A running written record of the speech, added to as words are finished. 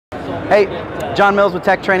Hey, John Mills with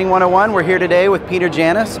Tech Training 101. We're here today with Peter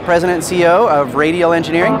Janis, President and CEO of Radial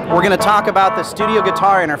Engineering. We're going to talk about the studio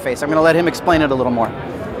guitar interface. I'm going to let him explain it a little more.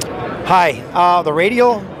 Hi, the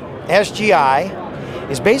Radial SGI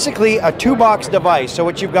is basically a two-box device. So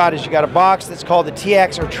what you've got is you've got a box that's called the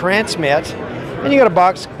TX or transmit, and you got a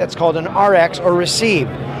box that's called an RX or receive.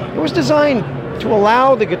 It was designed to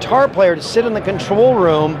allow the guitar player to sit in the control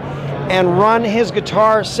room and run his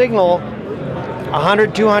guitar signal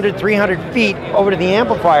 100, 200, 300 feet over to the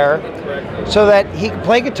amplifier so that he could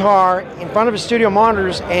play guitar in front of his studio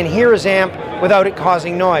monitors and hear his amp without it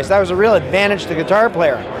causing noise. That was a real advantage to the guitar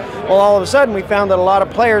player. Well, all of a sudden we found that a lot of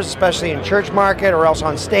players, especially in church market or else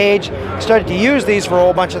on stage, started to use these for a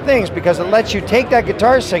whole bunch of things because it lets you take that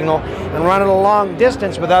guitar signal and run it a long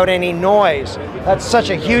distance without any noise. That's such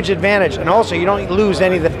a huge advantage, and also you don't lose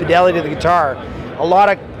any of the fidelity of the guitar. A lot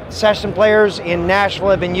of session players in Nashville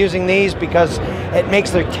have been using these because it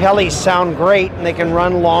makes their telly sound great and they can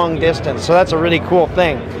run long distance. So that's a really cool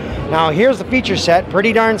thing. Now here's the feature set,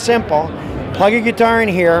 pretty darn simple. Plug your guitar in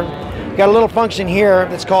here. Got a little function here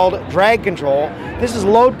that's called drag control. This is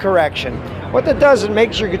load correction. What that does is it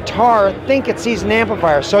makes your guitar think it sees an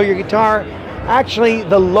amplifier. So your guitar, actually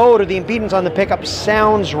the load or the impedance on the pickup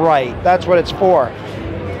sounds right. That's what it's for.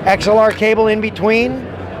 XLR cable in between.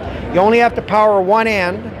 You only have to power one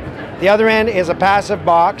end. The other end is a passive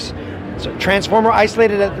box. So transformer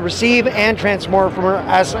isolated at the receive and transformer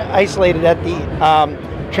isolated at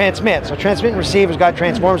the transmit. So transmit and receive has got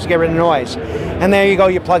transformers to get rid of noise. And there you go,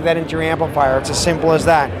 you plug that into your amplifier. It's as simple as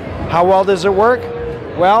that. How well does it work?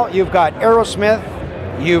 Well, you've got Aerosmith,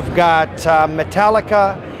 you've got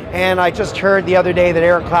Metallica, and I just heard the other day that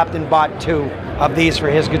Eric Clapton bought 2 of these for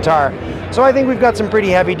his guitar. So I think we've got some pretty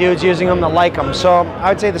heavy dudes using them that like them. So I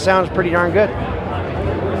would say the sound's pretty darn good.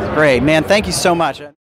 Great, man. Thank you so much.